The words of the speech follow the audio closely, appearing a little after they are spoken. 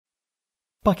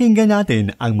Pakinggan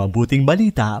natin ang mabuting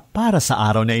balita para sa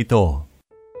araw na ito.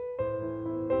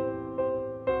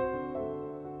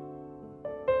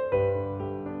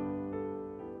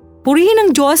 Purihin ang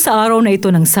Diyos sa araw na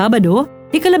ito ng Sabado,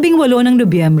 ika-18 ng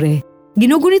Nobyembre.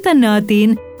 Ginugunitan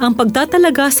natin ang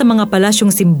pagtatalaga sa mga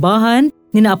palasyong simbahan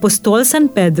ni na Apostol San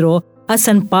Pedro at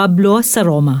San Pablo sa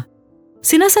Roma.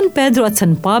 Sina San Pedro at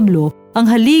San Pablo ang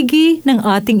haligi ng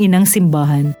ating inang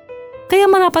simbahan. Kaya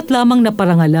marapat lamang na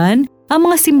parangalan ang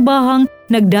mga simbahang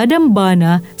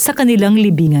nagdadambana sa kanilang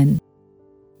libingan.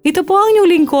 Ito po ang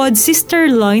inyong lingkod, Sister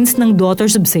Lines ng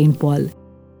Daughters of St. Paul.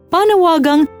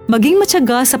 Panawagang maging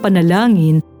matyaga sa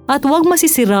panalangin at huwag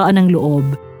masisiraan ng loob.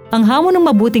 Ang hamon ng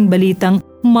mabuting balitang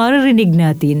maririnig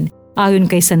natin ayon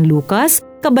kay San Lucas,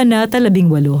 Kabanata 18,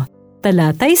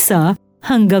 talata 1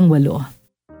 hanggang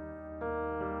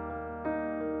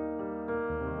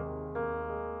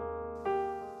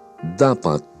 8.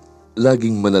 Dapat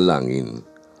laging manalangin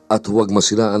at huwag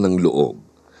masiraan ng loob.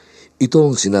 Ito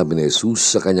ang sinabi ni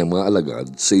Hesus sa kanyang mga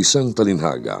alagad sa isang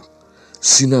talinhaga.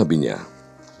 Sinabi niya,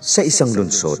 sa isang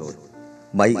lunsod,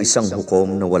 may isang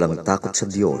hukom na walang takot sa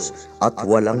Diyos at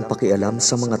walang pakialam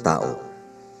sa mga tao.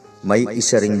 May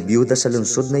isa ring biyuda sa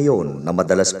lunsod na iyon na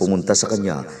madalas pumunta sa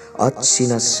kanya at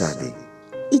sinasabi,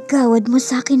 "Igawad mo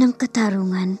sa akin ang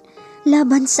katarungan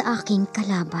laban sa aking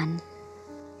kalaban."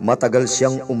 Matagal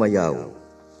siyang umayaw,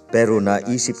 pero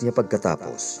naisip niya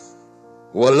pagkatapos,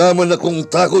 wala man akong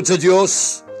takot sa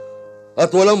Diyos at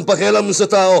walang pakialam sa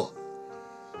tao.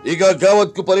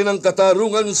 Igagawad ko pa rin ang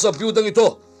katarungan sa biyudang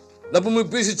ito na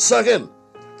bumibisit sa akin.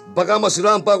 Baka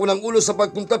masiraan pa ako ng ulo sa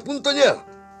pagpunta-punta niya.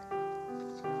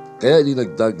 Kaya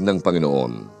dinagdag ng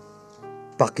Panginoon,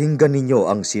 pakinggan ninyo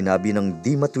ang sinabi ng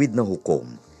di matuwid na hukom.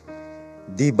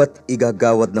 Di ba't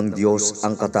igagawad ng Diyos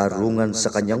ang katarungan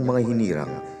sa kanyang mga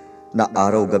hinirang na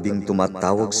araw-gabing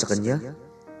tumatawag sa kanya?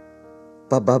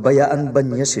 Pababayaan ba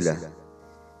niya sila?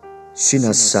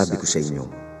 Sinasabi ko sa inyo,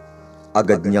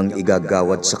 agad niyang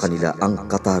igagawad sa kanila ang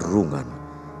katarungan.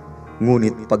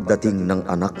 Ngunit pagdating ng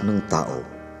anak ng tao,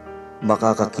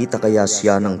 makakakita kaya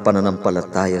siya ng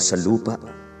pananampalataya sa lupa?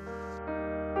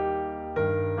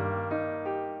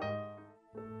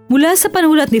 Mula sa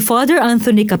panulat ni Father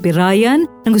Anthony Kapirayan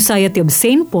ng Society of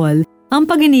St. Paul, ang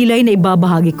paginilay na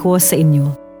ibabahagi ko sa inyo.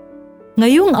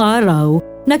 Ngayong araw,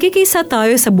 nakikisa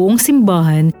tayo sa buong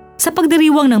simbahan sa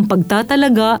pagdiriwang ng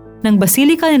pagtatalaga ng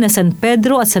Basilika ni San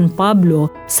Pedro at San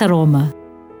Pablo sa Roma.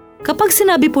 Kapag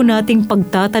sinabi po nating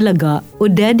pagtatalaga o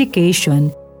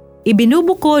dedication,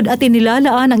 ibinubukod at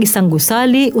inilalaan ang isang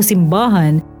gusali o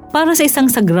simbahan para sa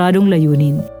isang sagradong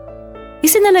layunin.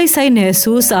 Isinalaysay ni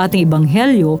Hesus sa ating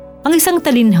Ebanghelyo ang isang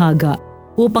talinhaga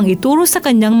upang ituro sa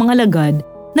kanyang mga alagad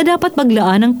na dapat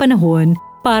maglaan ng panahon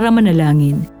para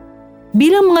manalangin.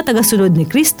 Bilang mga tagasunod ni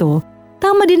Kristo,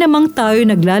 tama din namang tayo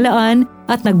naglalaan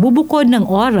at nagbubukod ng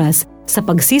oras sa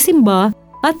pagsisimba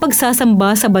at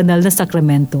pagsasamba sa banal na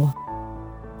sakramento.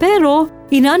 Pero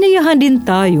inanayahan din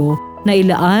tayo na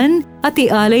ilaan at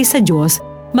ialay sa Diyos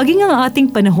maging ang ating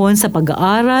panahon sa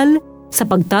pag-aaral, sa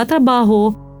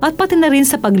pagtatrabaho at pati na rin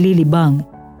sa paglilibang,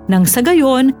 nang sa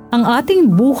gayon ang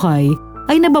ating buhay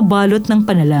ay nababalot ng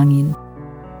panalangin.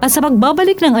 At sa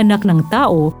pagbabalik ng anak ng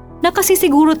tao,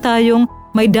 nakasisiguro tayong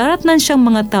may daratnan siyang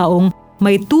mga taong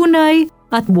may tunay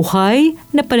at buhay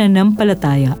na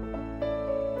pananampalataya.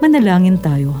 Manalangin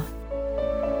tayo.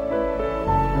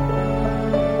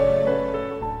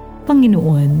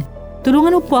 Panginoon,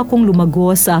 tulungan mo po akong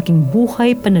lumago sa aking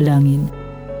buhay panalangin.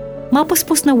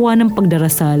 Mapuspos nawa ng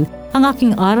pagdarasal ang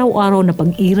aking araw-araw na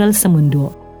pag-iral sa mundo.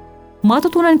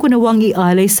 Matutunan ko nawang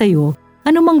ialay sa iyo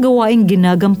anumang gawaing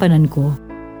ginagampanan ko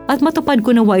at matupad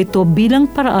ko nawa ito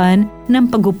bilang paraan ng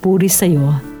pagpupuri sa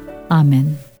iyo.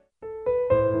 Amen.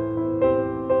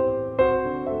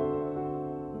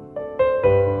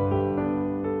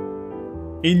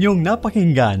 Inyong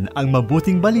napakinggan ang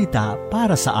mabuting balita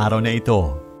para sa araw na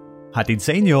ito. Hatid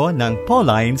sa inyo ng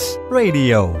Paulines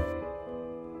Radio.